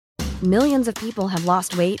Millions of people have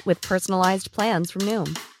lost weight with personalized plans from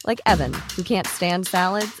Noom. Like Evan, who can't stand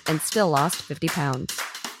salads and still lost 50 pounds.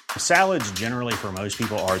 Salads generally for most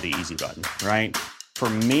people are the easy button, right? For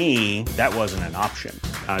me, that wasn't an option.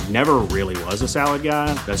 I never really was a salad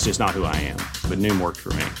guy. That's just not who I am. But Noom worked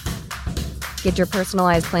for me. Get your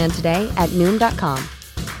personalized plan today at Noom.com.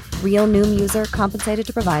 Real Noom user compensated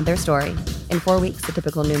to provide their story. In 4 weeks, the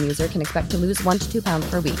typical Noom user can expect to lose 1 to 2 pounds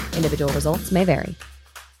per week. Individual results may vary.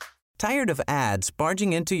 Tired of ads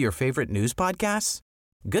barging into your favorite news podcasts?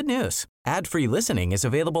 Good news. Ad-free listening is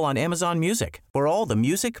available on Amazon Music for all the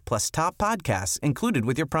music plus top podcasts included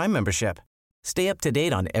with your Prime membership. Stay up to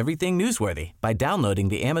date on everything newsworthy by downloading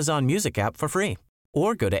the Amazon Music app for free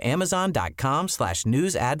or go to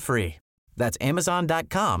amazon.com/news ad free. That's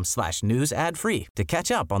amazon.com/news ad free to catch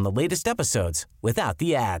up on the latest episodes without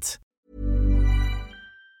the ads.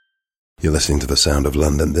 You're listening to The Sound of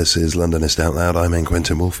London. This is Londonist Out Loud. I'm N.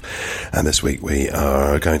 Quentin Wolfe, and this week we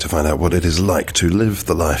are going to find out what it is like to live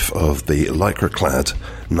the life of the lycra-clad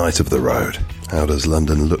Knight of the Road. How does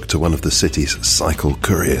London look to one of the city's cycle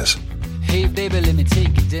couriers? Hey baby, let me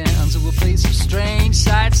take you down to a place of strange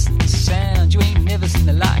sights and sounds. You ain't never seen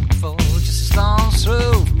the like before, just a stone's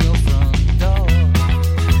throw from your front door.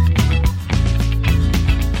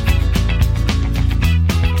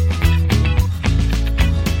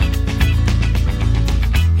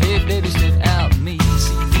 Hey baby, stood out me,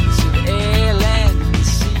 see piece of air, land and the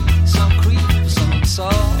sea. Some creep, some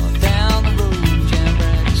saw down the road, jam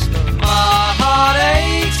back slow. My heart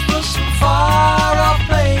aches for some far off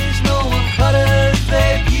place. No one cutters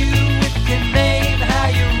their view with your name, how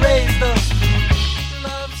you raised us.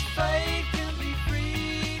 Love's fake and be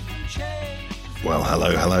free from change. Well,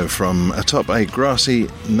 hello from atop a grassy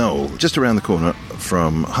knoll just around the corner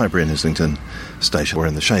from Highbury and Islington Station. We're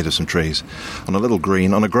in the shade of some trees on a little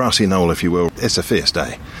green, on a grassy knoll, if you will. It's a fierce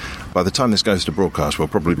day. By the time this goes to broadcast, we'll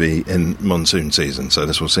probably be in monsoon season, so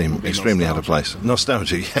this will seem extremely out of place.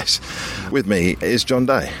 Nostalgia, yes. With me is John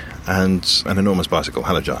Day and an enormous bicycle.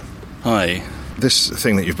 Hello, John. Hi. This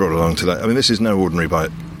thing that you've brought along today, I mean, this is no ordinary bike,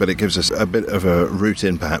 but it gives us a bit of a route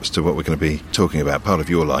in, perhaps, to what we're going to be talking about, part of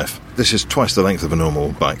your life. This is twice the length of a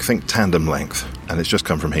normal bike. Think tandem length, and it's just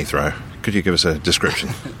come from Heathrow. Could you give us a description?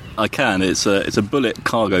 I can. It's a Bullet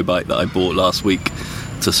cargo bike that I bought last week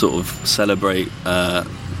to sort of celebrate,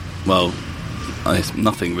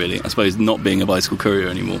 nothing really. I suppose not being a bicycle courier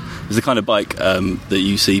anymore. It's the kind of bike that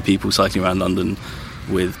you see people cycling around London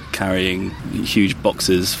with, carrying huge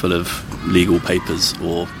boxes full of legal papers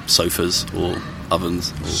or sofas or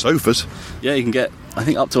ovens. Sofas? Yeah, you can get, I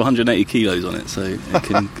think, up to 180 kilos on it, so it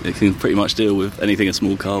can pretty much deal with anything a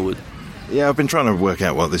small car would. Yeah, I've been trying to work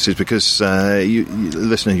out what this is because, you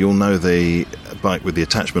listener, you'll know the bike with the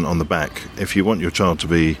attachment on the back. If you want your child to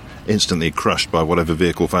be instantly crushed by whatever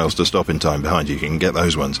vehicle fails to stop in time behind you, you can get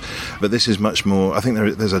those ones. But this is much more, I think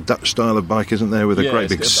there's a Dutch style of bike, isn't there, with a great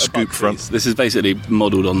big scoop front? This is basically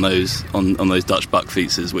modelled on those Dutch buck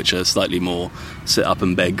features, which are slightly more sit up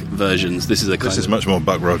and beg versions. This is much more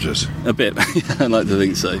Buck Rogers. A bit, I like to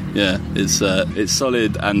think so. Yeah, it's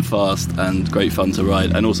solid and fast and great fun to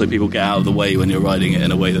ride, and also people get out of the way when you're riding it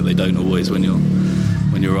in a way that they don't always when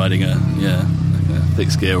you're riding a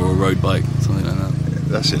fixed gear or a road bike, something like that.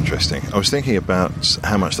 That's interesting. I was thinking about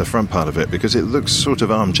how much the front part of it, because it looks sort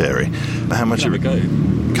of armchairy. How much? Can I have a go?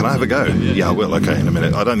 Can I have a go? Yeah, I will. Okay, in a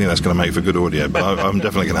minute. I don't think that's going to make for good audio, but I'm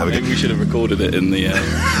definitely going to have a go. Maybe we should have recorded it in the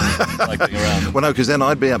cycling around. Well, no, because then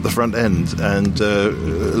I'd be up the front end and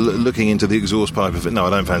looking into the exhaust pipe of it. No, I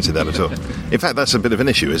don't fancy that at all. In fact, that's a bit of an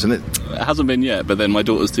issue, isn't it? It hasn't been yet, but then my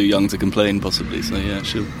daughter's too young to complain, possibly. So yeah,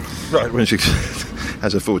 she'll. Right, when she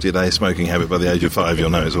has a 40-day smoking habit by the age of 5, you'll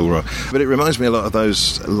know it's all right. But it reminds me a lot of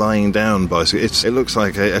those lying down bicycles. It looks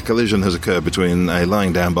like a collision has occurred between a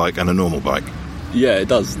lying down bike and a normal bike. Yeah, it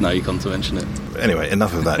does, now you come to mention it. Anyway,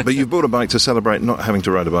 enough of that. But you've bought a bike to celebrate not having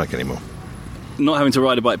to ride a bike anymore. Not having to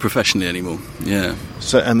ride a bike professionally anymore, yeah.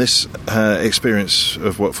 So, and this experience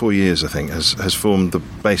of, 4 years, I think, has formed the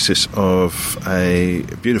basis of a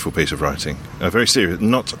beautiful piece of writing. A very serious,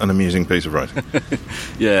 not an amusing piece of writing.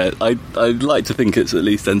 Yeah, I'd like to think it's at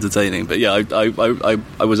least entertaining. But yeah,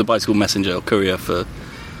 I was a bicycle messenger or courier for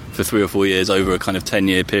 3 or 4 years over a kind of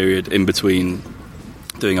 10-year period in between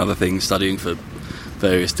doing other things, studying for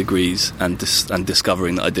various degrees and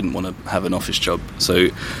discovering that I didn't want to have an office job. So,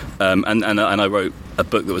 and I wrote a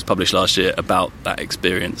book that was published last year about that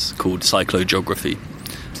experience called Cyclogeography.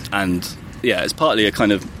 And yeah, it's partly a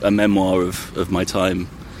kind of a memoir of my time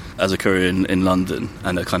as a courier in London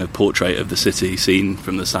and a kind of portrait of the city seen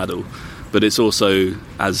from the saddle. But it's also,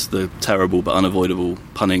 as the terrible but unavoidable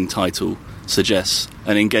punning title suggests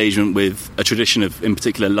an engagement with a tradition of, in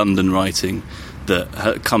particular, London writing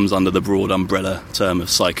that comes under the broad umbrella term of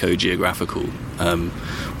psychogeographical,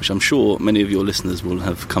 which I'm sure many of your listeners will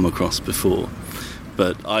have come across before.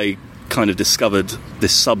 But I kind of discovered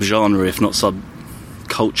this subgenre, if not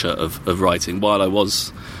subculture, of writing while I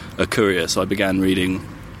was a courier. So I began reading.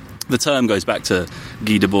 The term goes back to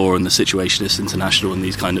Guy Debord and the Situationist International and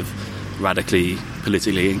these kind of radically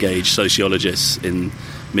politically engaged sociologists in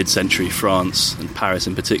mid-century France and Paris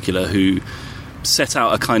in particular, who set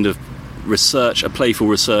out a kind of research, a playful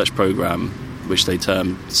research program, which they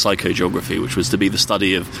termed psychogeography, which was to be the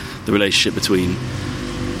study of the relationship between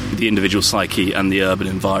the individual psyche and the urban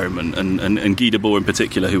environment. And Guy Debord in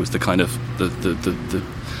particular, who was the kind of the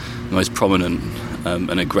most prominent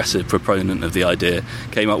and aggressive proponent of the idea,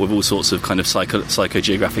 came up with all sorts of kind of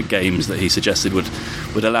psychogeographic games that he suggested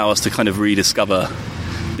would allow us to kind of rediscover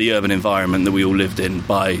the urban environment that we all lived in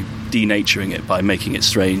by denaturing it, by making it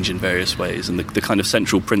strange in various ways. And the kind of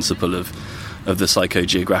central principle of the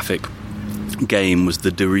psychogeographic game was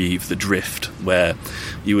the derive, the drift, where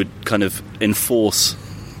you would kind of enforce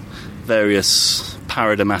various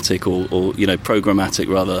paradigmatic or programmatic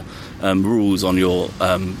rather rules on your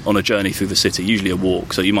on a journey through the city, usually a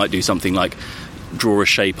walk. So you might do something like draw a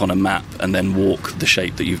shape on a map and then walk the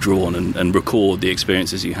shape that you've drawn and record the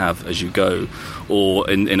experiences you have as you go. Or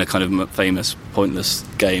in a kind of famous pointless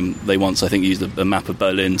game, they once, I think, used a map of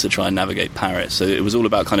Berlin to try and navigate Paris. So it was all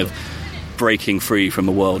about kind of breaking free from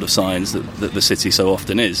a world of signs that the city so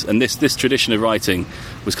often is. And this tradition of writing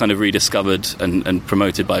was kind of rediscovered and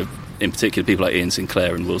promoted by, in particular, people like Ian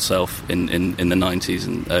Sinclair and Will Self in the 90s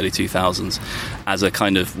and early 2000s as a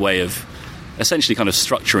kind of way of essentially kind of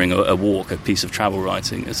structuring a walk, a piece of travel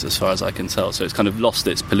writing, as far as I can tell. So it's kind of lost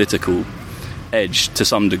its political edge to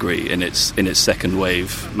some degree in its second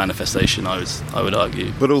wave manifestation, I would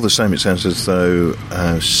argue. But all the same, it sounds as though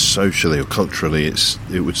socially or culturally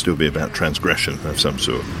it would still be about transgression of some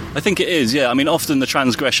sort. I think it is, yeah. I mean, often the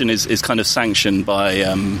transgression is kind of sanctioned by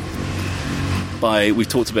we've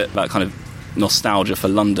talked a bit about kind of nostalgia for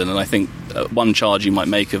London, and I think one charge you might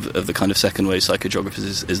make of the kind of second wave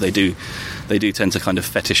psychogeographers is they do tend to kind of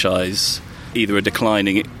fetishise either a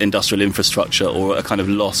declining industrial infrastructure or a kind of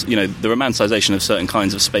loss, the romanticisation of certain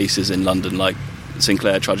kinds of spaces in London, like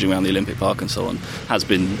Sinclair trudging around the Olympic Park and so on, has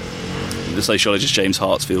been, the sociologist James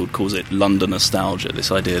Hartsfield calls it London nostalgia,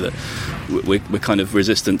 this idea that we're kind of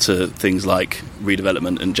resistant to things like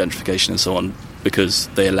redevelopment and gentrification and so on because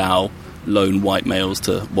they allow lone white males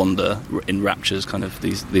to wander in raptures, kind of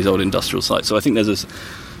these old industrial sites. So I think there's this.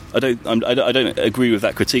 I don't agree with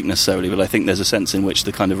that critique necessarily, but I think there's a sense in which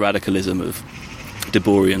the kind of radicalism of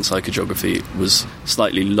Deborian psychogeography was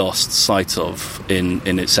slightly lost sight of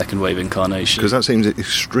in its second wave incarnation. Because that seems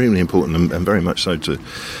extremely important and very much so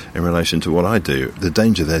in relation to what I do. The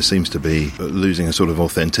danger there seems to be losing a sort of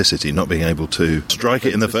authenticity, not being able to strike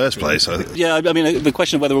it in the first place. Yeah, I mean, the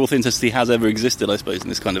question of whether authenticity has ever existed, I suppose, in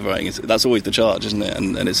this kind of writing, that's always the charge, isn't it?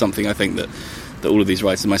 And it's something I think that all of these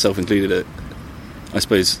writers, myself included, I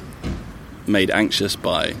suppose, made anxious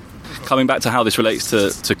by. Coming back to how this relates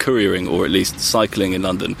to couriering, or at least cycling in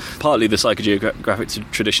London, partly the psychogeographic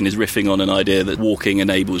tradition is riffing on an idea that walking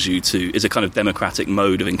enables you is a kind of democratic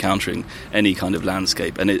mode of encountering any kind of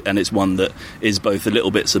landscape, and it's one that is both a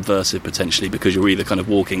little bit subversive potentially, because you're either kind of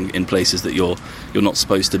walking in places that you're not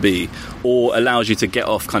supposed to be, or allows you to get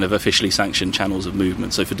off kind of officially sanctioned channels of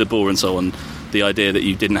movement. So for Debord and so on, the idea that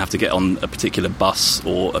you didn't have to get on a particular bus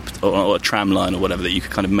or a tram line or whatever, that you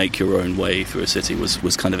could kind of make your own way through a city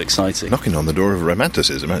was kind of exciting. Knocking on the door of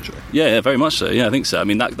romanticism, actually. Yeah, very much so. Yeah, I think so. I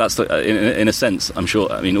mean, that's in a sense, I'm sure.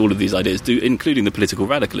 I mean, all of these ideas do, including the political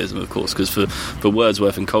radicalism, of course, because for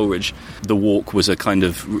Wordsworth and Coleridge, the walk was a kind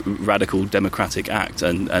of radical democratic act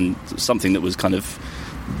and something that was kind of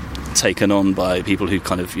taken on by people who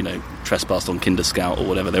kind of trespassed on Kinder Scout or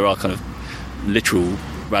whatever. There are kind of literal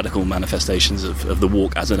radical manifestations of the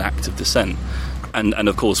walk as an act of dissent, and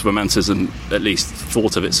of course, Romanticism at least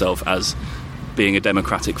thought of itself as being a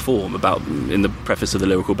democratic form. About in the preface of the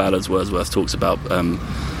Lyrical Ballads, Wordsworth talks about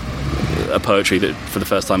a poetry that for the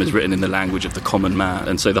first time is written in the language of the common man,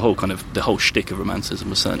 and so the whole shtick of Romanticism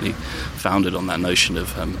was certainly founded on that notion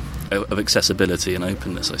of accessibility and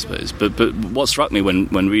openness, I suppose. But what struck me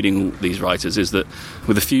when reading these writers is that,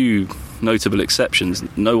 with a few notable exceptions,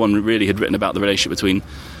 no one really had written about the relationship between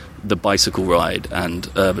the bicycle ride and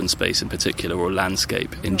urban space in particular, or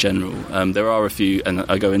landscape in general. There are a few, and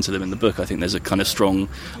I go into them in the book. I think there's a kind of strong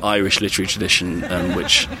Irish literary tradition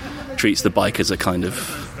which treats the bike as a kind of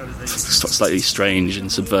slightly strange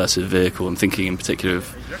and subversive vehicle. I'm thinking in particular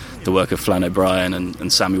of the work of Flann O'Brien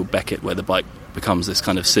and Samuel Beckett, where the bike becomes this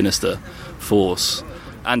kind of sinister force.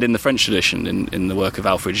 And in the French tradition, in the work of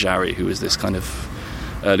Alfred Jarry, who was this kind of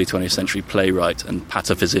early 20th century playwright and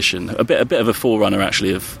pataphysician, a bit of a forerunner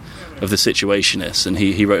actually of the Situationists, and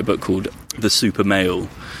he wrote a book called The Super Male,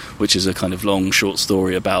 which is a kind of long short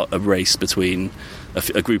story about a race between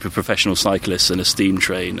a group of professional cyclists and a steam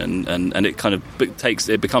train, and it kind of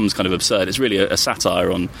becomes kind of absurd. It's really a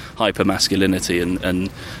satire on hyper-masculinity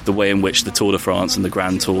and the way in which the Tour de France and the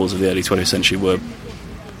Grand Tours of the early 20th century were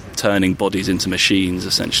turning bodies into machines,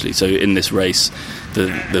 essentially. So in this race,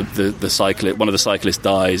 the cyclist, one of the cyclists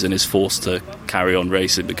dies and is forced to carry on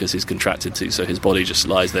racing because he's contracted to. So his body just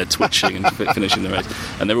lies there twitching and finishing the race.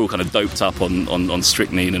 And they're all kind of doped up on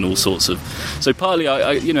strychnine and all sorts of. So partly,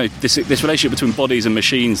 this relationship between bodies and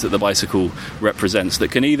machines that the bicycle represents,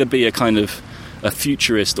 that can either be a kind of a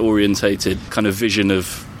futurist orientated kind of vision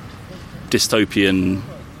of dystopian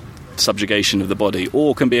subjugation of the body,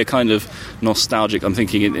 or can be a kind of nostalgic. I'm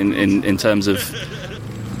thinking in terms of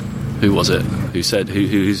who was it who said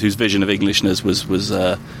whose vision of Englishness was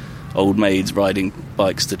old maids riding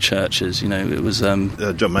bikes to churches. It was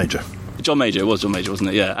John Major. John Major, it was John Major, wasn't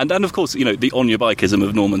it? Yeah, and of course, the on your bikeism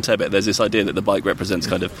of Norman Tebbit. There's this idea that the bike represents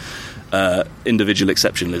kind of individual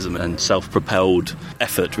exceptionalism and self-propelled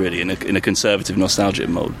effort, really, in a conservative nostalgic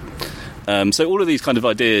mould. So all of these kind of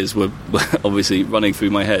ideas were obviously running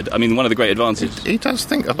through my head. I mean, one of the great advantages... He does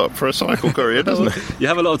think a lot for a cycle courier, doesn't he? You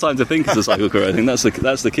have a lot of time to think as a cycle courier. I think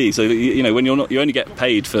that's the key. So, when you only get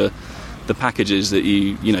paid for the packages that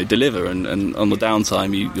you deliver, and on the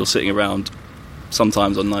downtime you're sitting around,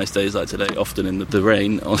 sometimes on nice days like today, often in the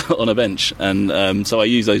rain, on a bench. And so I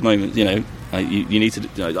use those moments, you need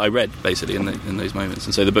to... I read, basically, in those moments.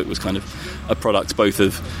 And so the book was kind of a product both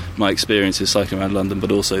of my experiences cycling around London, but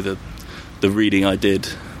also the reading I did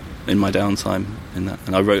in my downtime in that,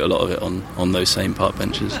 and I wrote a lot of it on those same park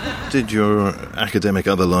benches. Did your academic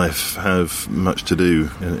other life have much to do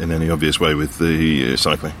in any obvious way with the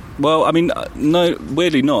cycling? Well, I mean, no,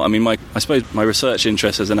 weirdly not. I mean, I suppose my research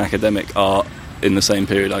interests as an academic are in the same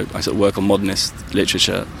period. I sort of work on modernist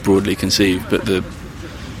literature, broadly conceived, but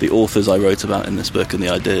the authors I wrote about in this book and the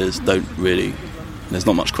ideas don't really... There's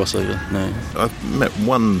not much crossover, no. I've met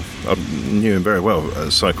one, I knew him very well, a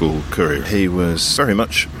cycle courier. He was very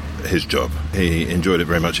much his job. He enjoyed it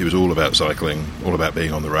very much. He was all about cycling, all about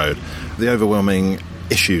being on the road. The overwhelming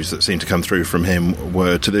issues that seemed to come through from him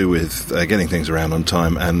were to do with getting things around on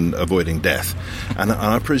time and avoiding death. And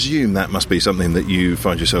I presume that must be something that you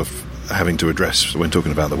find yourself having to address when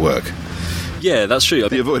talking about the work. Yeah, that's true.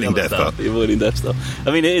 The avoiding death part. The avoiding death stuff.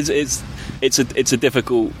 I mean, it's a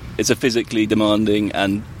difficult, it's a physically demanding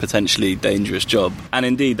and potentially dangerous job. And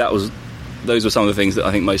indeed, those were some of the things that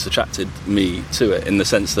I think most attracted me to it, in the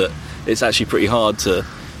sense that it's actually pretty hard to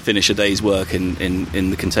finish a day's work in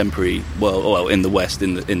the contemporary world, well, in the West,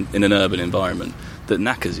 in an urban environment that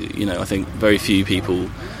knackers you. I think very few people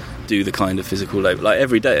do the kind of physical labour. Like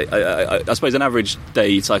every day, I suppose an average day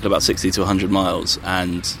you'd cycle about 60 to 100 miles,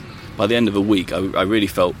 and by the end of a week, I really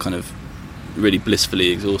felt kind of really blissfully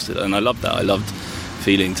exhausted, and I loved that. I loved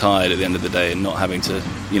feeling tired at the end of the day and not having to,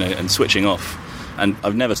 and switching off. And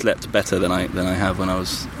I've never slept better than I have when I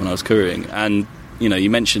was couriering. And you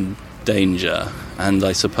mentioned danger, and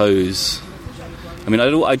I suppose, I mean,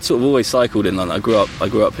 I'd sort of always cycled in London. I grew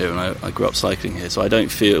up here, and I grew up cycling here, so I don't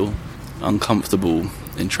feel uncomfortable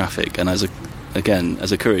in traffic. And as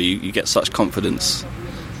a courier, you get such confidence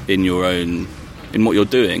in your own, in what you're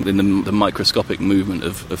doing, in the microscopic movement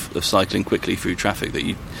of cycling quickly through traffic, that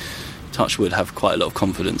you, touch wood, have quite a lot of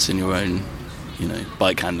confidence in your own,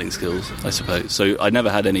 bike handling skills, I suppose. So I never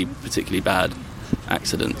had any particularly bad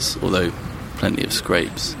accidents, although plenty of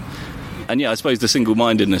scrapes. And yeah, I suppose the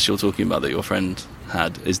single-mindedness you're talking about that your friend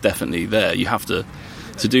had is definitely there. You have to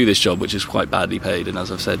do this job, which is quite badly paid, and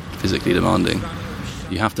as I've said, physically demanding.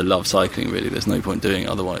 You have to love cycling, really. There's no point doing it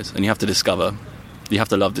otherwise. And you have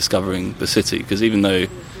to love discovering the city, because even though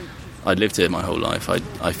I'd lived here my whole life,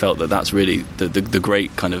 I felt that's really the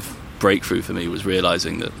great kind of breakthrough for me, was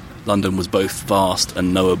realising that London was both vast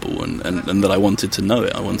and knowable, and that I wanted to know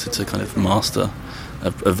it. I wanted to kind of master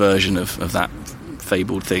a version of that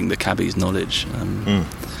fabled thing, the cabbie's knowledge.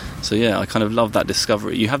 So yeah, I kind of love that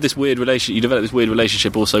discovery. You have this weird relationship. You develop this weird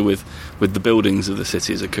relationship also with the buildings of the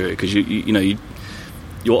city as a courier, because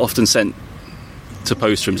you're often sent to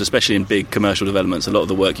post rooms, especially in big commercial developments. A lot of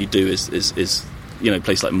the work you do is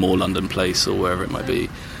places like More London Place or wherever it might be.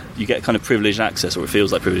 You get kind of privileged access, or it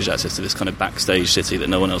feels like privileged access, to this kind of backstage city that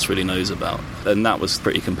no one else really knows about. And that was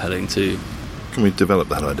pretty compelling too. Can we develop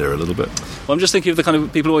that idea a little bit? Well, I'm just thinking of the kind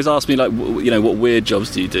of people always ask me, like, what weird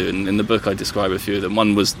jobs do you do? And in the book, I describe a few of them.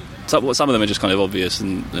 One was some of them are just kind of obvious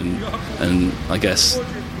and I guess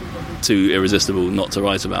too irresistible not to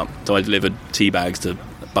write about. So I delivered tea bags to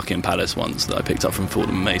Buckingham Palace once that I picked up from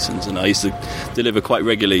Fordham and Masons, and I used to deliver quite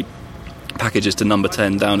regularly packages to number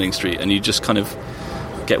 10 Downing Street, and you just kind of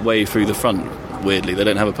get way through the front. Weirdly, they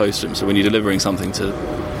don't have a postroom, so when you're delivering something to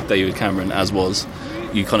David Cameron, as was,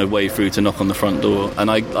 you kind of wave through to knock on the front door, and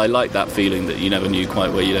I like that feeling that you never knew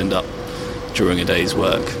quite where you'd end up during a day's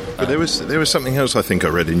work. But there was something else I think I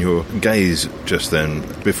read in your gaze just then,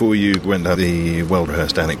 before you went down the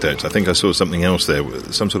well-rehearsed anecdotes. I think I saw something else there,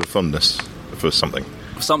 some sort of fondness for something.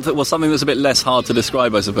 Something that's a bit less hard to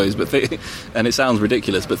describe, I suppose, but and it sounds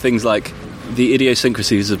ridiculous, but things like the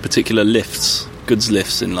idiosyncrasies of particular lifts, goods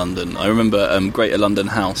lifts in London. I remember Greater London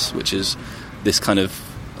House, which is this kind of,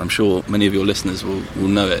 I'm sure many of your listeners will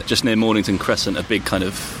know it, just near Mornington Crescent, a big kind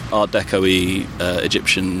of Art Deco-y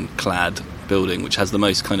Egyptian-clad building, which has the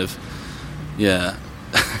most kind of,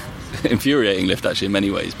 infuriating lift actually in many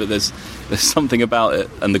ways, but there's something about it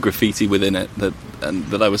and the graffiti within it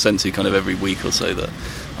that I was sent to kind of every week or so that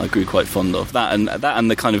I grew quite fond of. That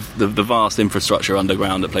and the kind of the vast infrastructure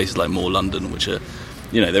underground at places like More London, which are,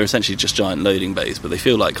 they're essentially just giant loading bays, but they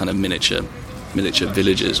feel like kind of miniature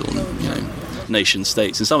villages or nation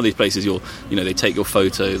states. In some of these places, they take your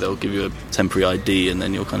photo, they'll give you a temporary ID, and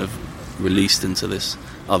then you're kind of released into this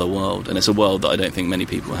other world, and it's a world that I don't think many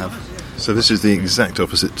people have. So this is the exact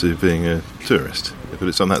opposite to being a tourist, but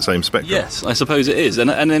it's on that same spectrum. Yes, I suppose it is,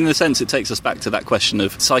 and in a sense it takes us back to that question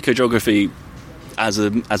of psychogeography as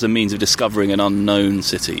a means of discovering an unknown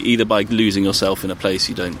city, either by losing yourself in a place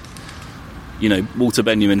you don't. Walter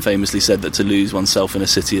Benjamin famously said that to lose oneself in a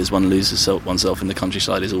city as one loses oneself in the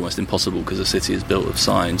countryside is almost impossible, because a city is built of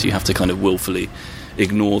signs. You have to kind of willfully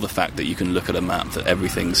ignore the fact that you can look at a map, that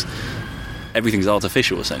everything's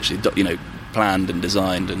artificial, essentially, planned and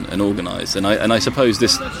designed and organised. And I suppose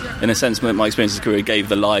this, in a sense, my experience as a courier gave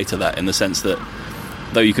the lie to that, in the sense that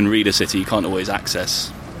though you can read a city, you can't always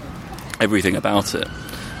access everything about it.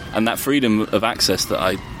 And that freedom of access that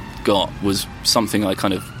I got was something I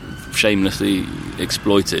kind of shamelessly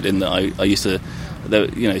exploited, in that I used to,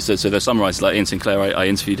 so there's some writers like Ian Sinclair, I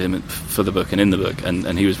interviewed him for the book and in the book,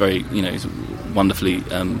 and he was very, he's a wonderfully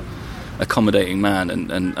accommodating man,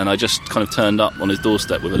 and I just kind of turned up on his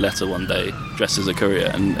doorstep with a letter one day, dressed as a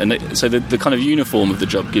courier, so the kind of uniform of the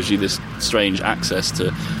job gives you this strange access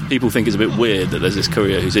to people. Think it's a bit weird that there's this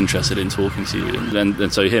courier who's interested in talking to you,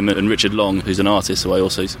 and so him and Richard Long, who's an artist who I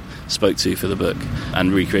also spoke to for the book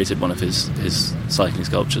and recreated one of his cycling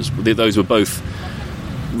sculptures. Those were both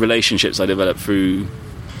relationships I developed through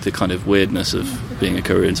the kind of weirdness of being a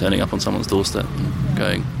courier and turning up on someone's doorstep and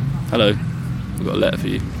going, "Hello, we've got a letter for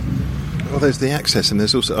you." Well, there's the access, and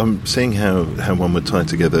there's also, I'm seeing how one would tie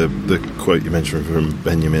together the quote you mentioned from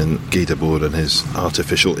Benjamin, Gita Board and his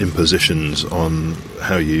artificial impositions on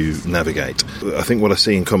how you navigate. I think what I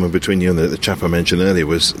see in common between you and the chap I mentioned earlier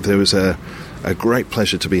was there was a great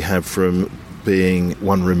pleasure to be had from being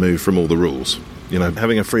one removed from all the rules.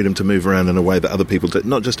 Having a freedom to move around in a way that other people do,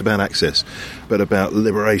 not just about access, but about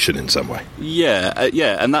liberation in some way. Yeah,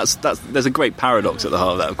 and that's there's a great paradox at the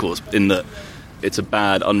heart of that, of course, in that it's a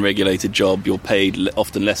bad, unregulated job. You're paid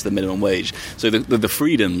often less than minimum wage. So the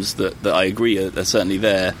freedoms that I agree are certainly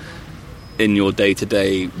there in your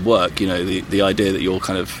day-to-day work. The idea that you're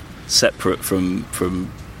kind of separate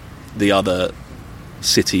from the other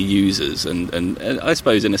city users, and I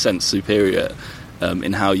suppose in a sense superior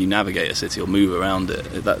in how you navigate a city or move around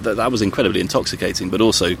it. That was incredibly intoxicating, but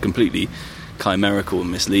also completely chimerical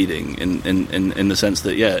and misleading in the sense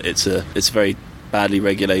that it's very badly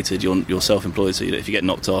regulated. You're self-employed, so if you get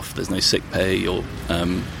knocked off, there's no sick pay. You're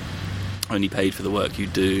only paid for the work you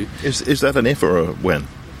do. Is that an if or a when?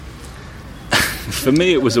 For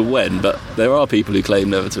me, it was a when, but there are people who claim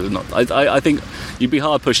never to have not. I think you'd be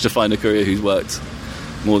hard pushed to find a courier who's worked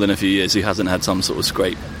more than a few years who hasn't had some sort of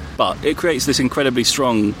scrape. But it creates this incredibly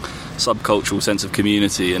strong subcultural sense of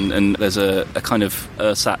community, and there's a kind of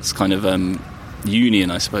ersatz kind of union,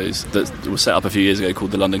 I suppose, that was set up a few years ago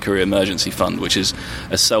called the London Courier Emergency Fund, which is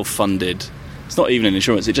a self-funded, it's not even an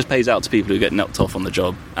insurance, it just pays out to people who get knocked off on the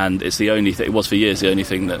job, and it's the only thing, it was for years the only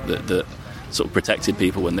thing that sort of protected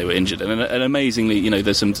people when they were injured, and amazingly,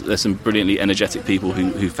 there's some brilliantly energetic people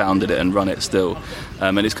who founded it and run it still,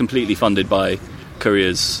 and it's completely funded by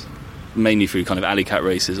couriers mainly through kind of alley cat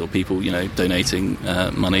races or people, donating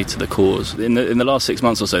money to the cause. In the last 6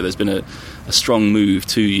 months or so, there's been a strong move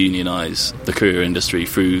to unionise the courier industry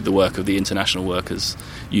through the work of the International Workers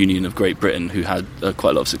Union of Great Britain, who had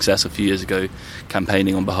quite a lot of success a few years ago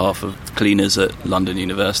campaigning on behalf of cleaners at London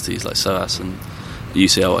universities like SOAS and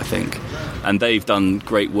UCL, I think. And they've done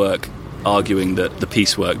great work arguing that the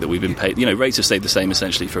piecework that we've been paid, rates have stayed the same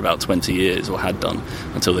essentially for about 20 years, or had done,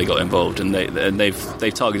 until they got involved, and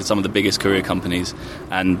they've targeted some of the biggest courier companies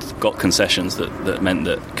and got concessions that meant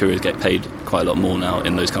that couriers get paid quite a lot more now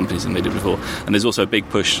in those companies than they did before. And there's also a big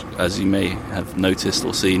push, as you may have noticed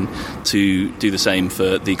or seen, to do the same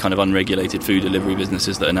for the kind of unregulated food delivery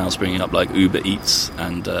businesses that are now springing up, like Uber Eats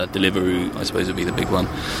and Deliveroo, I suppose would be the big one.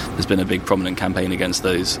 There's been a big prominent campaign against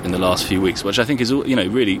those in the last few weeks, which I think is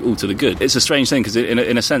really all to the good. It's a strange thing because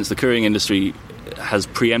in a sense the couriering industry has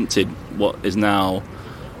preempted what is now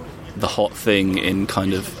the hot thing in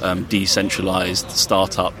kind of decentralised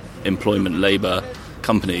startup employment labour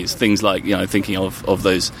companies. Things like, thinking of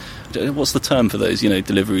those, what's the term for those,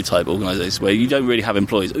 delivery type organisations where you don't really have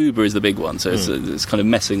employees. Uber is the big one, so it's kind of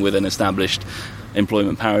messing with an established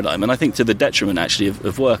employment paradigm, and I think to the detriment actually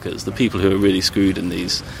of workers, the people who are really screwed in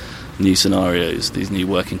these new scenarios, these new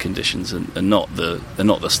working conditions, and they're not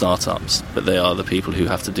the startups, but they are the people who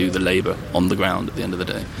have to do the labour on the ground at the end of the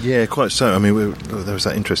day. Yeah, quite so. I mean, there was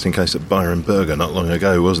that interesting case at Byron Burger not long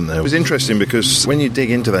ago, wasn't there? It was interesting because when you dig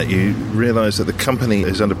into that, you realise that the company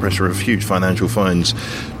is under pressure of huge financial fines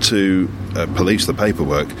to police the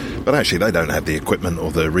paperwork, but actually they don't have the equipment or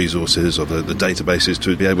the resources or the databases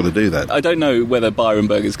to be able to do that. I don't know whether Byron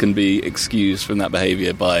Burgers can be excused from that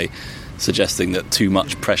behaviour by suggesting that too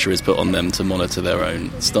much pressure is put on them to monitor their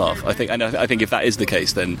own staff. I think if that is the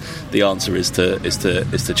case, then the answer is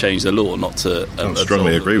to change the law, not to. I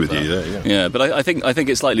strongly agree with you there. Yeah, but I think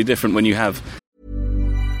it's slightly different when you have.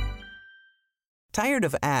 Tired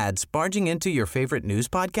of ads barging into your favorite news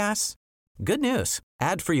podcasts? Good news.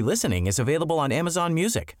 Ad-free listening is available on Amazon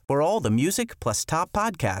Music for all the music plus top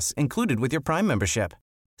podcasts included with your Prime membership.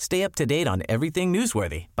 Stay up to date on everything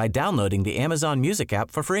newsworthy by downloading the Amazon Music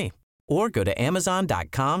app for free. Or go to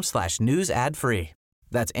amazon.com/news ad free.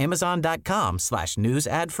 That's amazon.com/news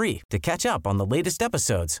ad free to catch up on the latest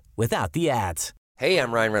episodes without the ads. Hey,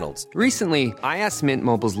 I'm Ryan Reynolds. Recently, I asked Mint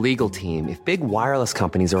Mobile's legal team if big wireless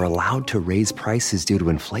companies are allowed to raise prices due to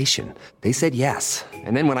inflation. They said yes.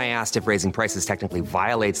 And then when I asked if raising prices technically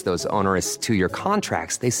violates those onerous 2-year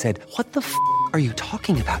contracts, they said, "What the f*** are you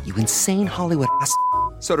talking about, you insane Hollywood ass?"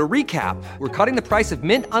 So to recap, we're cutting the price of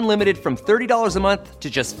Mint Unlimited from $30 a month to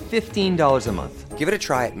just $15 a month. Give it a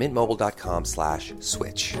try at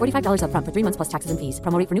mintmobile.com/switch. $45 up front for 3 months plus taxes and fees.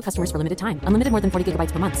 Promo rate for new customers for limited time. Unlimited more than 40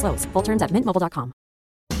 gigabytes per month. Slows full terms at mintmobile.com.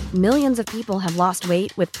 Millions of people have lost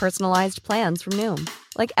weight with personalized plans from Noom.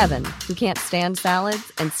 Like Evan, who can't stand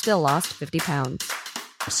salads and still lost 50 pounds.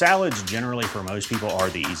 Salads generally for most people are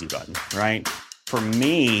the easy button, right? For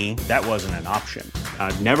me, that wasn't an option.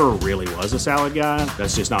 I never really was a salad guy.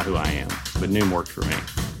 That's just not who I am. But Noom worked for me.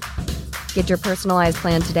 Get your personalized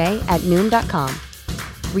plan today at Noom.com.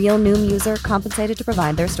 Real Noom user compensated to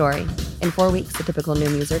provide their story. In 4 weeks, the typical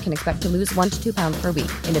Noom user can expect to lose 1 to 2 pounds per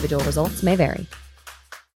week. Individual results may vary.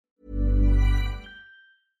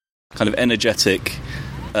 Kind of energetic,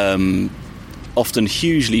 often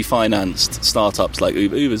hugely financed startups like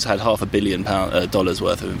Uber. Uber's had $500 million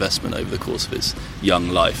worth of investment over the course of its young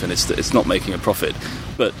life, and it's not making a profit.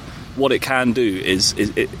 But what it can do is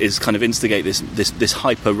kind of instigate this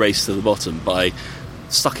hyper race to the bottom by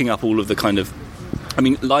sucking up all of the kind of. I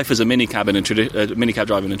mean, life as a minicab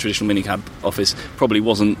driver in a traditional minicab office probably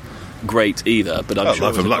wasn't great either, but I'm sure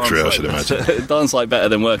life of luxury, I should imagine. Dance like better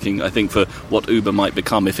than working, I think, for what Uber might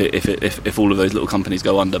become if all of those little companies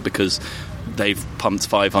go under, because they've pumped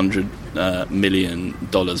 $500 million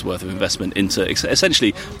worth of investment into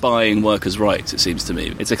essentially buying workers' rights, it seems to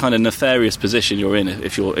me. It's a kind of nefarious position you're in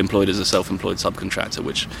if you're employed as a self-employed subcontractor,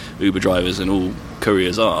 which Uber drivers and all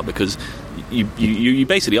couriers are, because you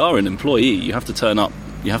basically are an employee. You have to turn up,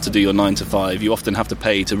 you have to do your 9 to 5, you often have to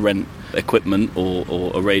pay to rent equipment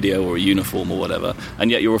or a radio or a uniform or whatever,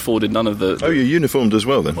 and yet you're afforded none of the... Oh, you're uniformed as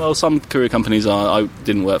well then? Well, some courier companies are. I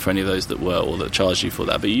didn't work for any of those that were, or that charged you for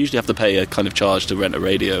that, but you usually have to pay a kind of charge to rent a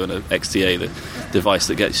radio and an XTA, the device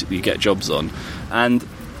that you get jobs on, and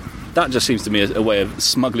that just seems to me a way of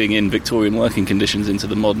smuggling in Victorian working conditions into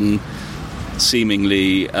the modern,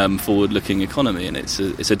 seemingly forward-looking economy, and it's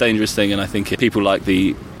a dangerous thing. And I think people like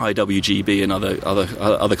the IWGB and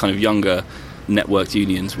other kind of younger networked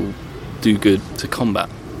unions will do good to combat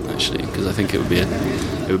actually, because I think it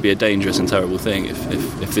would be a dangerous and terrible thing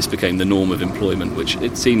if this became the norm of employment, which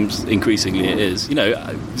it seems increasingly it is.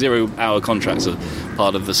 0-hour contracts are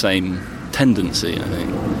part of the same tendency, I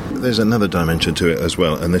think. There's another dimension to it as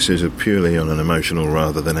well, and this is purely on an emotional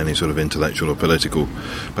rather than any sort of intellectual or political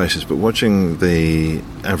basis, but watching the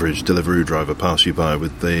average Deliveroo driver pass you by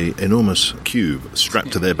with the enormous cube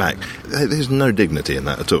strapped to their back, there's no dignity in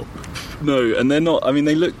that at all. No, and they're not. I mean,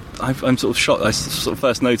 they look. I'm sort of shocked. I sort of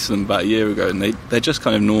first noticed them about a year ago, and they're just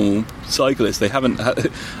kind of normal cyclists. They haven't,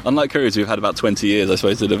 unlike couriers who've had about 20 years, I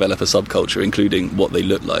suppose, to develop a subculture, including what they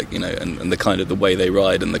look like, and the kind of the way they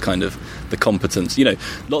ride and the kind of the competence.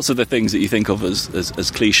 Lots of the things that you think of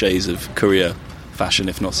as cliches of courier fashion,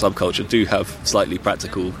 if not subculture, do have slightly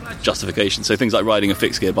practical justification. So things like riding a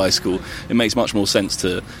fixed gear bicycle, it makes much more sense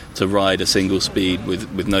to ride a single speed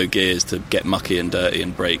with no gears, to get mucky and dirty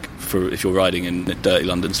and brake for if you're riding in dirty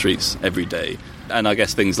London streets every day. And I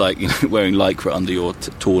guess things like wearing lycra under your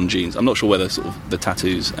torn jeans. I'm not sure whether sort of the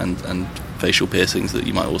tattoos and facial piercings that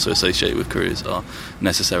you might also associate with couriers are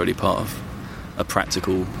necessarally part of a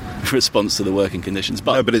practical response to the working conditions.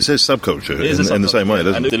 But it says subculture in the same way,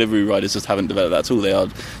 doesn't it? And delivery riders just haven't developed that at all. They are,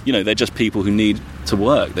 they're just people who need to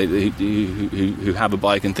work. Who have a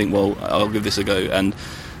bike and think, well, I'll give this a go. And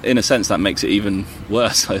in a sense, that makes it even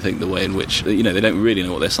worse, I think, the way in which, they don't really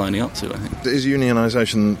know what they're signing up to, I think. Is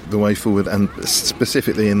unionisation the way forward, and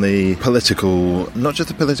specifically in the political, not just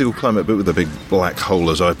the political climate, but with the big black hole,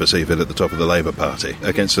 as I perceive it, at the top of the Labour Party,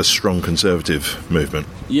 against a strong Conservative movement?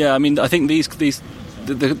 Yeah, I mean, I think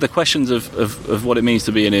the questions of what it means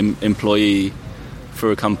to be an employee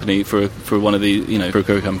for a company, for one of the, for a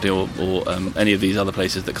courier company or any of these other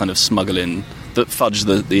places that kind of smuggle in, that fudge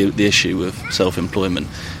the issue of self-employment.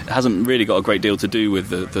 It hasn't really got a great deal to do with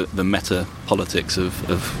the meta politics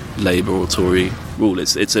of Labour or Tory rule.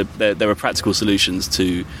 There are practical solutions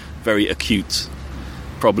to very acute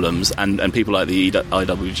problems, and people like the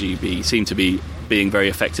IWGB seem to be being very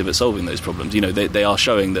effective at solving those problems. They are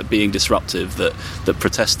showing that being disruptive, that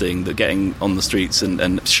protesting, that getting on the streets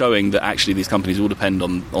and showing that actually these companies all depend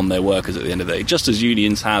on their workers at the end of the day, just as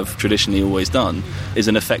unions have traditionally always done, is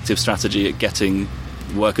an effective strategy at getting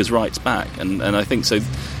workers' rights back. And I think so,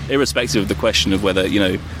 irrespective of the question of whether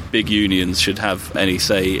big unions should have any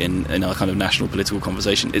say in our kind of national political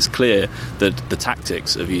conversation, it's clear that the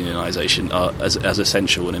tactics of unionisation are as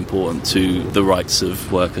essential and important to the rights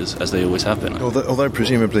of workers as they always have been. Although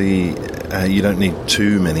presumably you don't need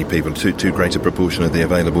too many people, too great a proportion of the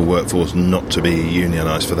available workforce not to be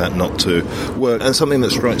unionised for that not to work. And something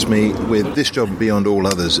that strikes me with this job beyond all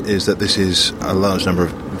others is that this is a large number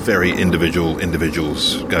of very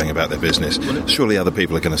individuals going about their business. Surely other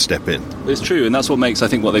people are going to step in. It's true, and that's what makes, I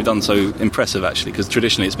think, what they've done so impressive, actually, because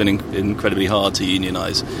traditionally it's been incredibly hard to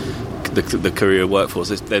unionise the courier workforce.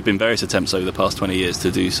 There have been various attempts over the past 20 years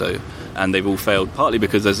to do so, and they've all failed, partly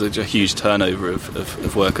because there's a huge turnover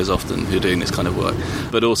of workers often who are doing this kind of work,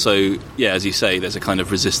 but also, as you say, there's a kind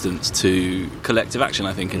of resistance to collective action,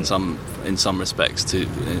 I think, in some respects, it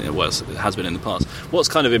has been in the past. What's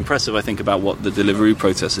kind of impressive, I think, about what the Deliveroo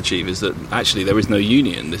protests achieve is that actually there is no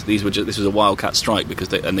union. This was a wildcat strike because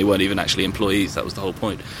they weren't even actually employees. That was the whole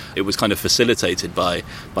point. It was kind of facilitated by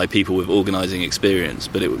people with organising experience,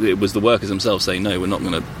 but it was the workers themselves saying, no, we're not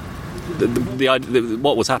going to.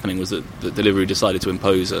 What was happening was that Deliveroo decided to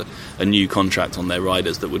impose a new contract on their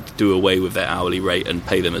riders that would do away with their hourly rate and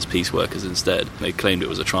pay them as piece workers instead. They claimed it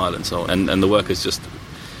was a trial and so on, and the workers just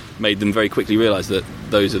made them very quickly realise that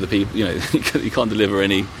those are the people, you can't deliver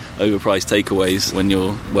any overpriced takeaways when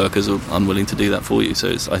your workers are unwilling to do that for you. So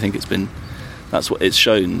I think that's what it's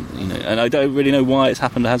shown, and I don't really know why it's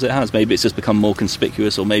happened as it has. Maybe it's just become more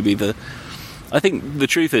conspicuous, or maybe I think the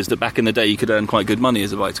truth is that back in the day you could earn quite good money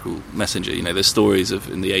as a bicycle messenger. There's stories of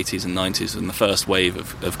in the 80s and 90s and the first wave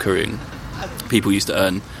of couriering, people used to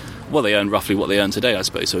earn, they earn roughly what they earn today, I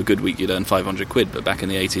suppose. So a good week you'd earn 500 quid, but back in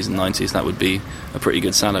the 80s and 90s that would be a pretty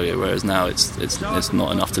good salary, whereas now it's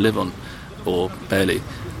not enough to live on, or barely.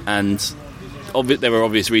 And there are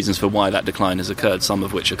obvious reasons for why that decline has occurred, some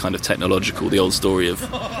of which are kind of technological. The old story of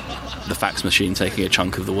the fax machine taking a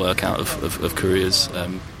chunk of the work out of couriers'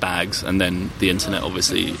 bags, and then the internet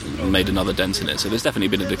obviously made another dent in it. So there's definitely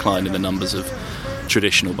been a decline in the numbers of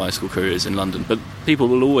traditional bicycle couriers in London, but people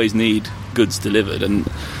will always need goods delivered. And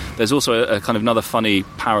there's also a kind of another funny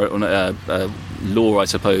law, I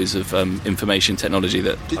suppose, of information technology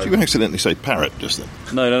that... Did you accidentally say parrot just then?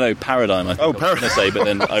 No, paradigm, I think I was going to say, but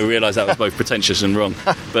then I realised that was both pretentious and wrong.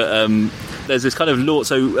 But there's this kind of law,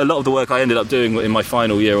 so a lot of the work I ended up doing in my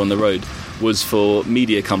final year on the road was for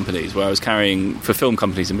media companies, where I was carrying, for film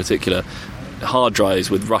companies in particular, hard drives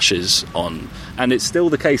with rushes on, and it's still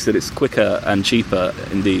the case that it's quicker and cheaper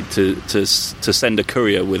indeed to send a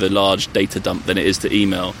courier with a large data dump than it is to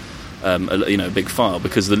email a big file,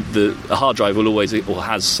 because the hard drive will always, or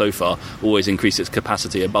has so far, always increased its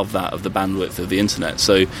capacity above that of the bandwidth of the internet.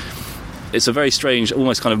 So it's a very strange,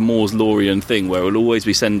 almost kind of Moore's Lawian thing, where it will always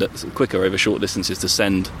be quicker over short distances to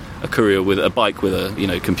send a courier with a bike with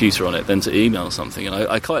a computer on it than to email something. And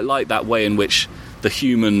I quite like that way in which the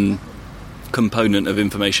human component of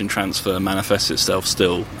information transfer manifests itself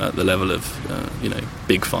still at the level of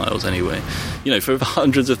big files anyway. For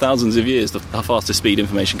hundreds of thousands of years, the fastest speed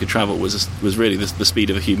information could travel was really the speed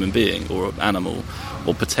of a human being or an animal,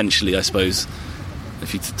 or potentially, I suppose,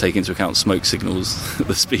 if you take into account smoke signals,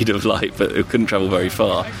 the speed of light, but it couldn't travel very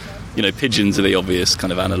far. Pigeons are the obvious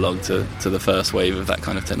kind of analogue to the first wave of that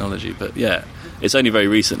kind of technology. But yeah, it's only very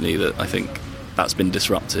recently that I think that's been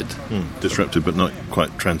disrupted. Disrupted, but not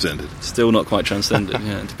quite transcended. Still not quite transcended,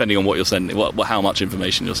 yeah, depending on what you're sending, how much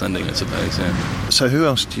information you're sending, I suppose, yeah. So who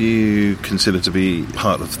else do you consider to be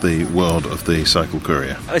part of the world of the cycle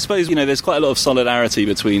courier? I suppose, there's quite a lot of solidarity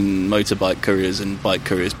between motorbike couriers and bike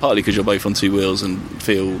couriers, partly because you're both on two wheels and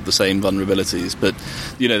feel the same vulnerabilities, but,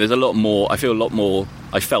 there's a lot more, I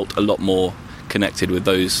felt a lot more connected with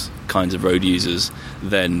those kinds of road users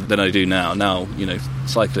than I do now. Now,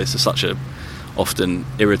 cyclists are such a often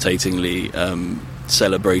irritatingly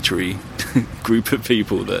celebratory group of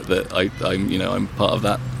people that I'm part of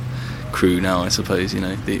that crew now, I suppose,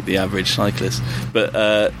 the average cyclist. But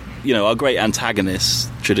our great antagonists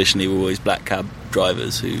traditionally were always black cab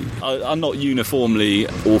drivers, who are not uniformly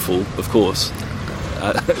awful, of course,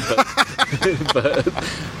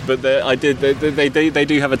 but they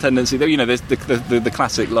do have a tendency. There's the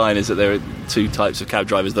classic line is that there are two types of cab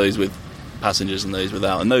drivers: those with passengers and those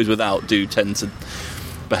without. And those without do tend to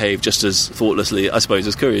behave just as thoughtlessly, I suppose,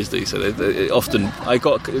 as couriers do. So often, I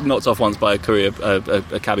got knocked off once by a courier,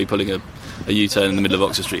 a cabbie pulling a U-turn in the middle of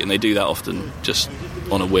Oxford Street, and they do that often just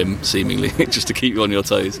on a whim, seemingly, just to keep you on your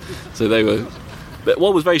toes. So they were. But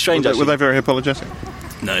what was very strange, were they very apologetic?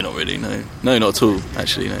 No, not really. No, not at all.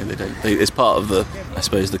 Actually, no, they don't. It's part of the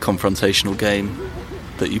confrontational game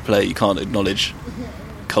that you play. You can't acknowledge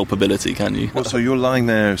culpability, can you? So you're lying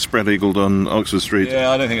there spread-eagled on Oxford Street,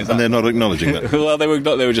 yeah, I don't think it's that, and they're not acknowledging that. Well, they were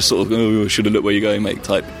just sort of, oh, should have looked where you're going, mate,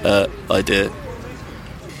 type idea.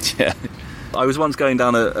 Yeah, I was once going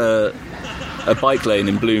down a bike lane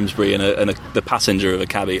in Bloomsbury, and the passenger of a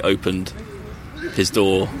cabbie opened his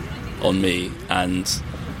door on me, and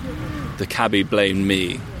the cabbie blamed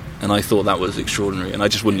me, and I thought that was extraordinary, and I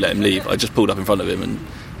just wouldn't let him leave. I just pulled up in front of him and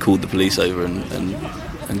called the police over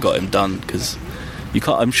and got him done, because you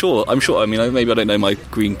can't. I'm sure. I mean, maybe I don't know my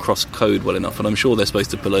Green Cross code well enough, and I'm sure they're supposed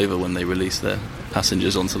to pull over when they release their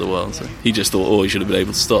passengers onto the world. So he just thought, he should have been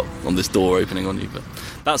able to stop on this door opening on you. But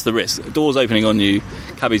that's the risk. Doors opening on you,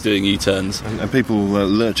 cabbies doing U-turns, and people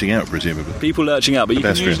lurching out, presumably. People lurching out, but you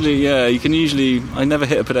can usually. I never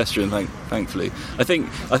hit a pedestrian, thankfully. I think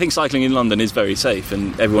cycling in London is very safe,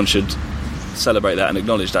 and everyone should celebrate that and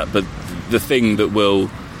acknowledge that. But the thing that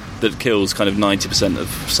kills kind of 90% of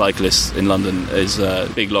cyclists in London is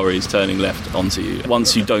big lorries turning left onto you.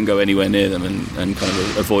 Once you don't go anywhere near them and kind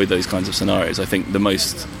of avoid those kinds of scenarios, I think the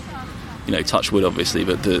most, touch wood obviously,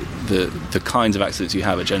 but the kinds of accidents you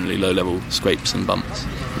have are generally low-level scrapes and bumps.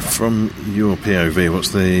 From your POV,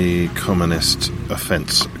 what's the commonest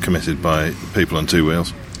offence committed by people on two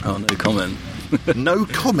wheels? Oh, no comment. No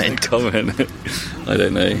comment? I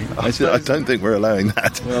don't know. I don't think we're allowing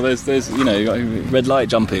that. Well, there's red light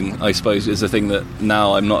jumping, I suppose, is the thing that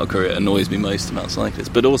now I'm not a courier annoys me most about cyclists.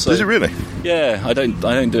 But also, is it really? Yeah, I don't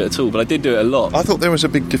do it at all, but I did do it a lot. I thought there was a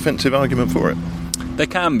big defensive argument for it. There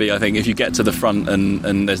can be, I think, if you get to the front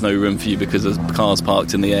and there's no room for you because the car's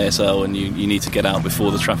parked in the ASL and you need to get out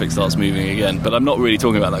before the traffic starts moving again. But I'm not really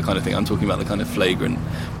talking about that kind of thing. I'm talking about the kind of flagrant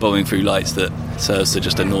bowling through lights that serves to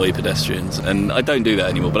just annoy pedestrians. And I don't do that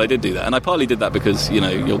anymore, but I did do that. And I partly did that because,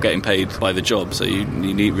 you're getting paid by the job, so you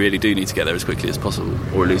really do need to get there as quickly as possible.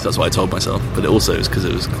 Or at least that's what I told myself. But it also is because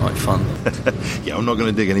it was quite fun. Yeah, I'm not going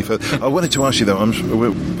to dig any further. I wanted to ask you, though,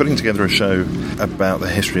 we're putting together a show about the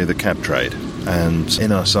history of the cab trade. And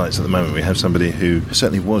in our sites at the moment, we have somebody who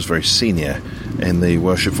certainly was very senior in the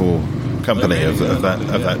worshipful company of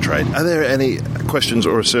that trade. Are there any questions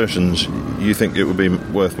or assertions you think it would be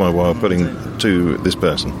worth my while putting to this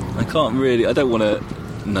person? I don't want to.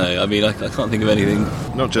 No, I mean, I can't think of anything.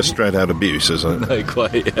 Not just straight out abuse, is it? No,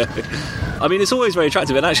 quite, yeah. I mean, it's always very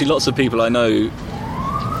attractive, and actually lots of people I know,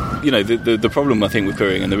 the problem I think with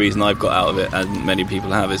couriering, and the reason I've got out of it, and many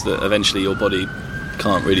people have, is that eventually your body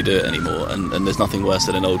can't really do it anymore, and there's nothing worse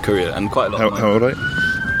than an old courier. And quite a lot. How old are you?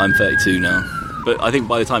 I'm 32 now. But I think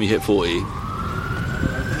by the time you hit 40,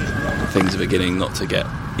 things are beginning not to get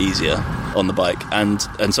easier on the bike, and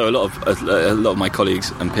so a lot of my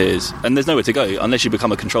colleagues and peers, and there's nowhere to go unless you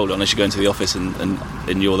become a controller, unless you go into the office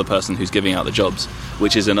and you're the person who's giving out the jobs,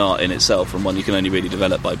 which is an art in itself, and one you can only really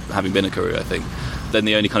develop by having been a courier, I think. Then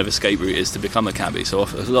the only kind of escape route is to become a cabbie. So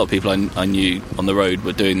a lot of people I knew on the road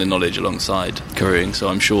were doing the knowledge alongside couriering, so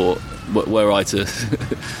I'm sure were I to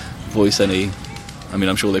voice any, I mean,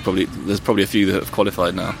 I'm sure there's probably a few that have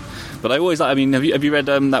qualified now. But I always, I mean, have you read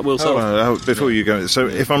that Will Self? Before you go, so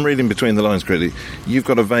if I'm reading between the lines correctly, you've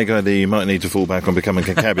got a vague idea you might need to fall back on becoming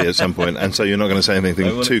a cabbie at some point, and so you're not going to say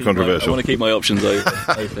anything too controversial. I want to keep my options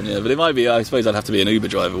open, yeah. But it might be, I suppose I'd have to be an Uber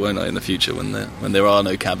driver, won't I, in the future when there are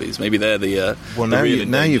no cabbies? Maybe they're the well, now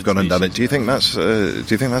you've gone and done it. Do you think that's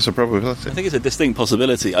a probability? I think it's a distinct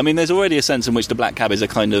possibility. I mean, there's already a sense in which the black cab is a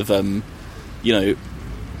kind of, a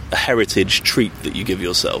heritage treat that you give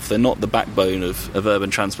yourself. They're not the backbone of urban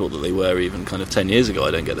transport that they were even kind of 10 years ago,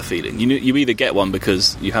 I don't get the feeling. You either get one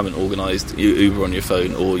because you haven't organised Uber on your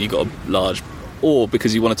phone, or you got a large, or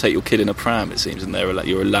because you want to take your kid in a pram, it seems, and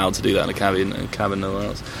you're allowed to do that in a cabin nowhere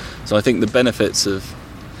else. So I think the benefits of,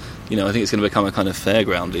 I think it's going to become a kind of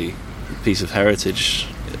fairgroundy piece of heritage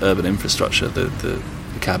urban infrastructure, the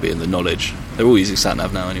cabbie and the knowledge. They're all using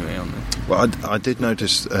sat-nav now anyway, aren't they? Well, I did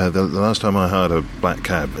notice the last time I hired a black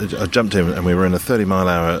cab, I jumped in and we were in a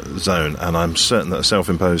 30-mile-an-hour zone, and I'm certain that a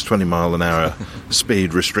self-imposed 20-mile-an-hour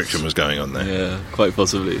speed restriction was going on there. Yeah, quite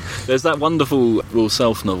possibly. There's that wonderful Will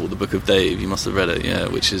Self novel, The Book of Dave, you must have read it, yeah,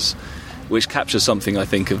 which captures something, I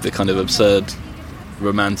think, of the kind of absurd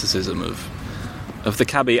romanticism of the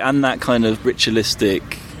cabbie, and that kind of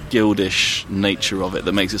ritualistic, guildish nature of it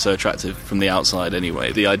that makes it so attractive from the outside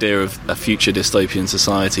anyway. The idea of a future dystopian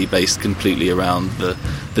society based completely around the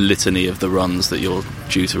litany of the runs that you're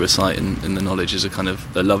due to recite in the knowledge is a kind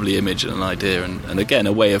of a lovely image and an idea, and again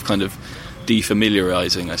a way of kind of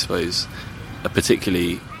defamiliarising, I suppose,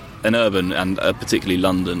 an urban and a particularly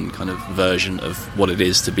London kind of version of what it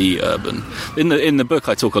is to be urban. In the book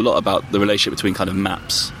I talk a lot about the relationship between kind of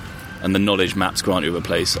maps and the knowledge maps grant you of a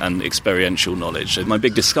place, and experiential knowledge. So my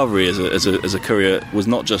big discovery as a courier was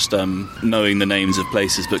not just knowing the names of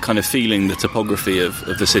places, but kind of feeling the topography of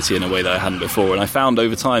the city in a way that I hadn't before. And I found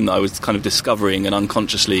over time that I was kind of discovering and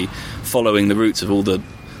unconsciously following the routes of all the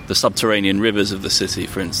subterranean rivers of the city,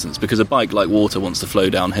 for instance, because a bike, like water, wants to flow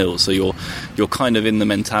down hills, so you're kind of in the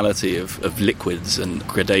mentality of liquids and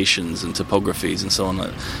gradations and topographies and so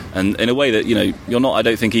on, and in a way that you're not, I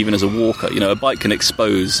don't think, even as a walker. A bike can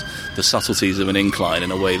expose the subtleties of an incline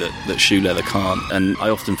in a way that shoe leather can't, and I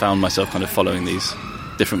often found myself kind of following these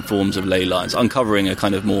different forms of ley lines, uncovering a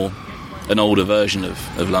kind of an older version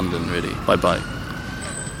of London, really, by bike.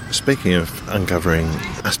 Speaking of uncovering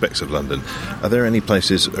aspects of London, are there any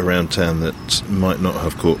places around town that might not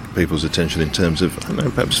have caught people's attention in terms of, I don't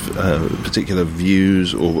know, perhaps particular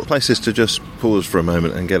views, or places to just pause for a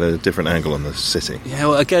moment and get a different angle on the city? Yeah,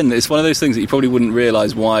 well, again, it's one of those things that you probably wouldn't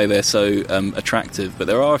realise why they're so attractive, but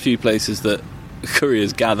there are a few places that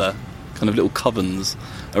couriers gather, kind of little covens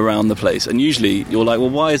around the place, and usually you're like, well,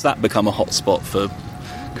 why has that become a hot spot for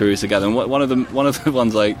couriers to gather? And one of the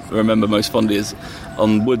ones I remember most fondly is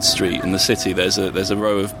on Wood Street in the city. There's a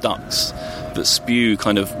row of ducts that spew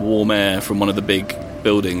kind of warm air from one of the big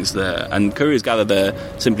buildings there, and couriers gather there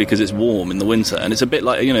simply because it's warm in the winter. And it's a bit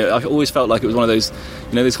like, I've always felt like it was one of those,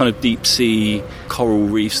 those kind of deep sea coral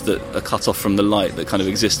reefs that are cut off from the light that kind of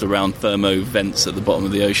exist around thermo vents at the bottom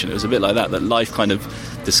of the ocean. It was a bit like that life kind of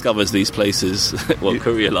discovers these places,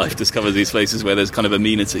 courier life discovers these places where there's kind of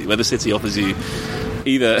amenity, where the city offers you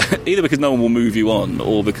either because no one will move you on,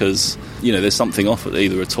 or because there's something offered,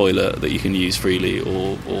 either a toilet that you can use freely,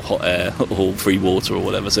 or hot air, or free water, or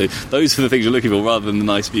whatever. So those are the things you're looking for, rather than the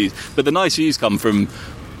nice views. But the nice views come from,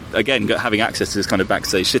 again, having access to this kind of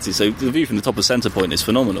backstage city. So the view from the top of Centre Point is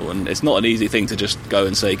phenomenal, and it's not an easy thing to just go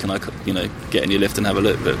and say, can I get in your lift and have a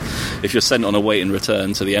look? But if you're sent on a wait and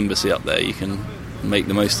return to the embassy up there, you can make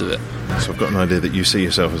the most of it. So I've got an idea that you see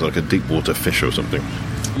yourself as like a deep water fish or something.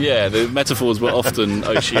 Yeah, the metaphors were often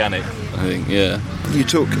oceanic, I think, yeah. You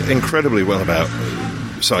talk incredibly well about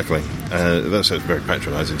cycling. That sounds very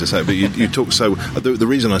patronising to say, but you talk so... The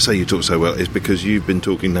reason I say you talk so well is because you've been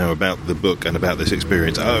talking now about the book and about this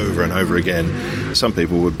experience over and over again. Some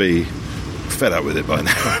people would be fed up with it by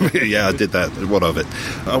now. Yeah, I did that. What of it?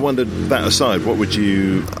 I wondered, that aside, what would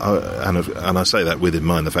you... and I say that with in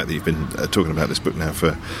mind the fact that you've been talking about this book now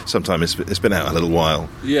for some time. It's been out a little while.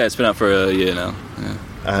 Yeah, it's been out for a year now. Yeah.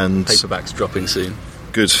 And paperback's dropping soon.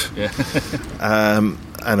 Good. Yeah.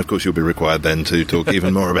 And of course, you'll be required then to talk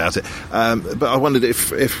even more about it. But I wondered if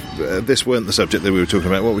this weren't the subject that we were talking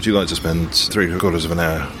about, what would you like to spend 3/4 of an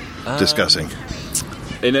hour discussing?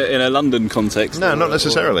 In a London context? No, not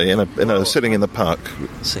necessarily. In a sitting in the park.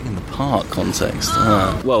 Sitting in the park context.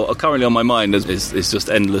 Well, currently on my mind is just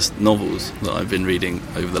endless novels that I've been reading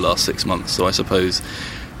over the last 6 months. So I suppose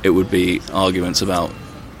it would be arguments about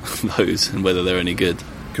those and whether they're any good.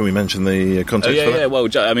 Can we mention the context for that? Yeah. Well,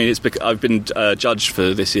 I mean, I've been judged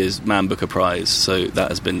for this year's Man Booker Prize, so that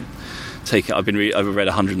has been taken. I've read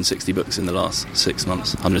 160 books in the last 6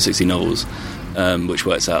 months, 160 novels, which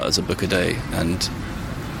works out as a book a day, and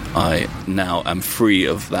I now am free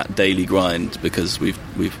of that daily grind because we've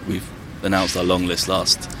announced our long list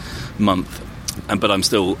last month, but I'm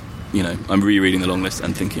still, I'm rereading the long list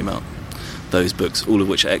and thinking about those books, all of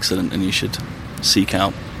which are excellent and you should seek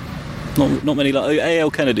out. Not many. Like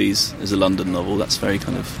A.L. Kennedy's is a London novel. That's very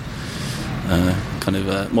kind of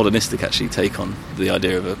modernistic, actually, take on the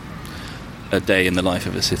idea of a day in the life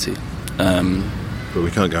of a city. But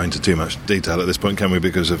we can't go into too much detail at this point, can we?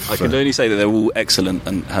 Because of I can only say that they're all excellent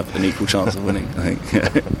and have an equal chance of winning, I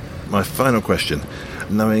think. My final question,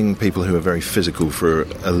 knowing people who are very physical for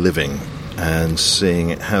a living and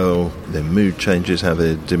seeing how their mood changes, how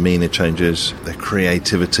their demeanour changes, their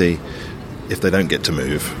creativity, if they don't get to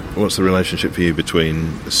move, what's the relationship for you between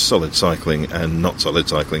solid cycling and not solid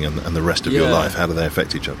cycling and the rest of your life? How do they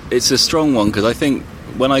affect each other? It's a strong one, because I think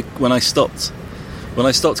when I stopped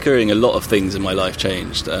couriering, a lot of things in my life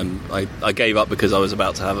changed. I gave up because I was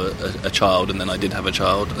about to have a child, and then I did have a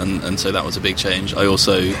child, and so that was a big change. I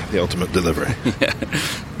also... The ultimate delivery.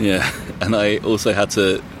 Yeah. And I also had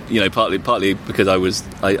to, partly because I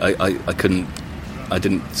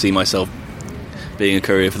didn't see myself being a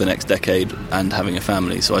courier for the next decade and having a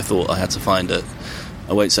family, so I thought I had to find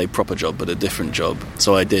I won't say proper job, but a different job.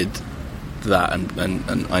 So I did that,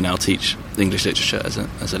 and I now teach English literature as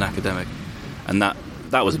an academic. And that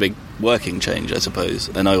was a big working change, I suppose.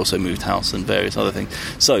 And I also moved house and various other things.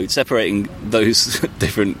 So separating those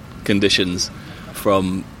different conditions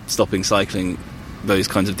from stopping cycling those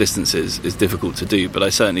kinds of distances is difficult to do. But I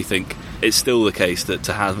certainly think it's still the case that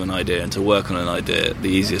to have an idea and to work on an idea, the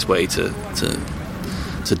easiest way to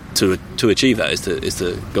achieve that is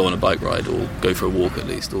to go on a bike ride or go for a walk at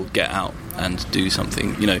least, or get out and do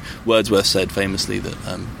something. Wordsworth said famously that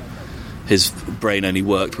his brain only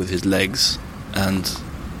worked with his legs, and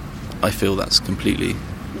I feel that's completely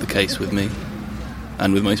the case with me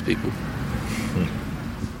and with most people.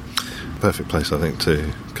 Perfect place, I think,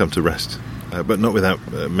 to come to rest. But not without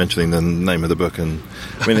mentioning the name of the book. And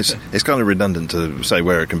I mean, it's kind of redundant to say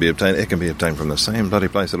where it can be obtained. It can be obtained from the same bloody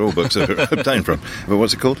place that all books are obtained from. But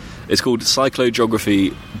what's it called? It's called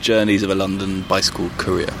Cyclogeography: Journeys of a London Bicycle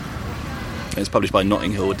Courier. It's published by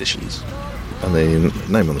Notting Hill Editions. And the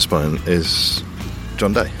name on the spine is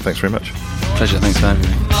John Day. Thanks very much. Pleasure. Thanks for having me.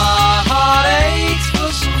 My heart aches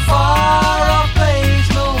for some far-off place.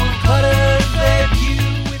 No one cutters their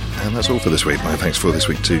view. And that's all for this week. My thanks for this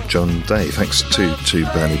week to John Day. Thanks to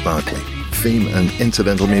Bernie Barkley. Theme and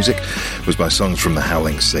incidental music was by Songs from the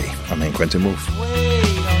Howling Sea. I'm Ian Quentin Wolfe.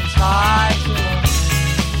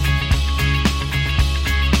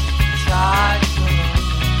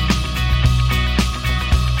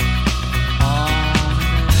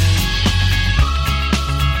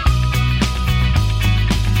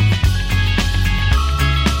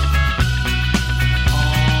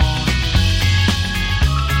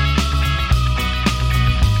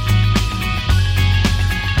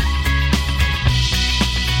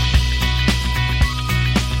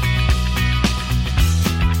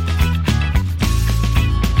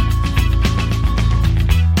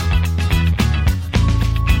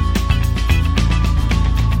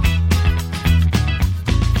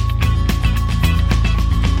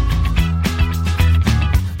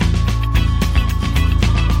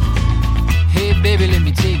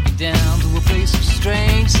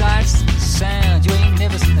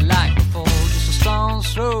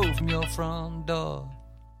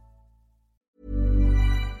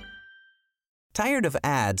 Tired of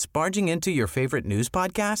ads barging into your favorite news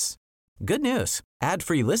podcasts? Good news.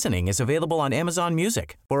 Ad-free listening is available on Amazon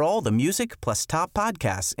Music for all the music plus top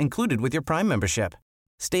podcasts included with your Prime membership.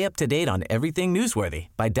 Stay up to date on everything newsworthy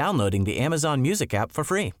by downloading the Amazon Music app for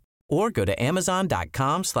free, or go to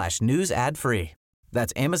amazon.com/news ad free.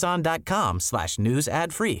 That's amazon.com/news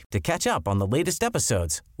ad free to catch up on the latest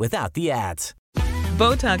episodes without the ads.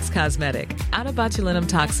 Botox Cosmetic, out of botulinum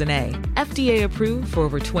toxin A, FDA approved for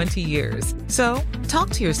over 20 years. So, talk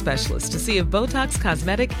to your specialist to see if Botox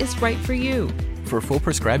Cosmetic is right for you. For full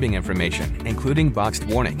prescribing information, including boxed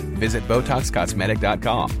warning, visit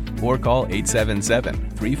BotoxCosmetic.com or call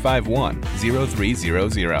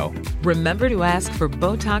 877-351-0300. Remember to ask for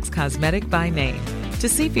Botox Cosmetic by name. To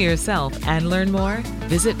see for yourself and learn more,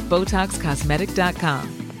 visit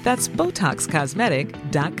BotoxCosmetic.com. That's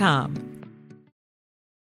BotoxCosmetic.com.